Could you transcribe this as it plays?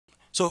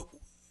So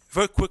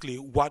very quickly,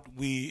 what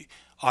we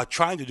are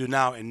trying to do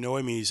now, and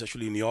Noemi is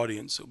actually in the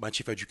audience, my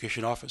Chief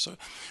Education Officer,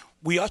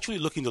 we're actually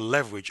looking to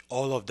leverage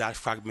all of that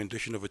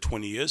fragmentation over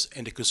 20 years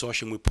and the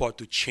consortium report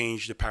to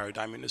change the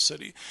paradigm in the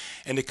city.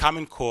 And the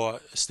Common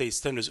Core state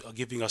standards are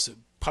giving us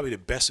probably the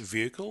best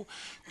vehicle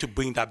to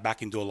bring that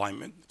back into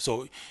alignment.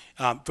 So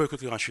very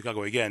quickly on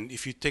Chicago again,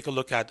 if you take a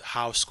look at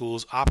how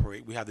schools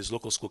operate, we have these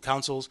local school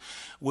councils.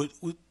 We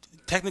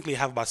technically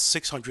have about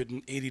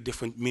 680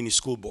 different mini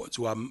school boards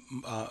who are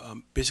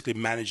basically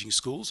managing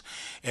schools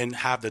and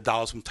have the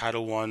dollars from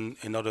Title I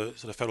and other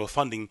sort of federal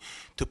funding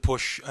to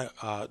push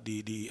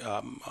the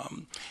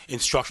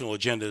instructional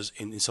agendas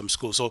in some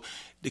schools. So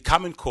the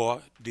Common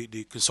Core,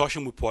 the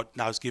consortium report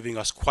now is giving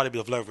us quite a bit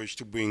of leverage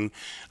to bring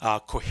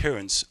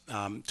coherence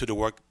to the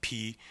work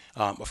P,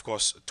 of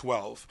course,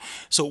 12.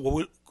 So what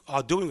we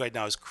are doing right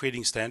now is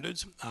creating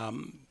standards,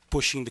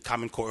 pushing the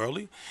Common Core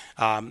early,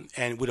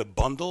 and with a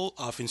bundle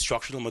of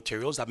instructional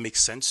materials that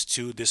makes sense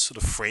to this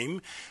sort of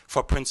frame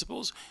for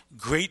principals.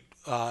 Great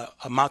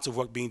amounts of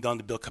work being done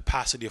to build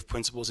capacity of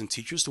principals and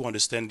teachers to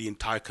understand the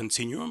entire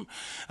continuum,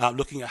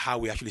 looking at how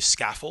we actually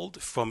scaffold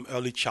from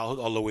early childhood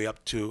all the way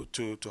up to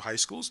high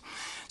schools.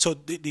 So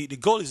the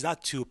goal is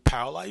not to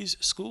paralyze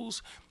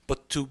schools,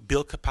 but to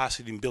build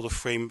capacity and build a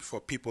frame for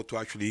people to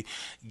actually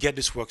get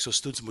this work so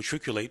students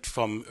matriculate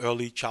from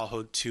early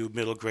childhood to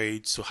middle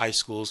grades to high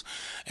schools,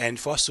 and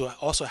for us to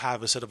also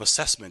have a set of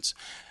assessments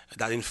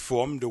that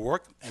inform the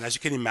work. And as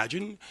you can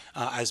imagine,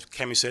 as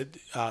Cami said,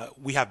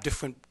 we have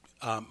different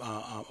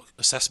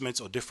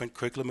assessments or different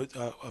curriculum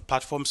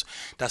platforms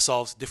that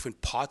solves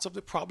different parts of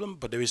the problem,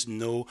 but there is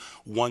no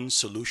one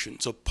solution.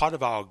 So part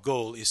of our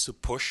goal is to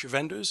push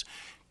vendors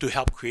to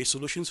help create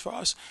solutions for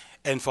us,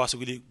 and for us to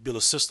really build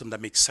a system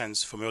that makes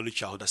sense from early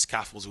childhood that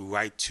scaffolds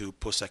right to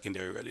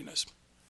post-secondary readiness.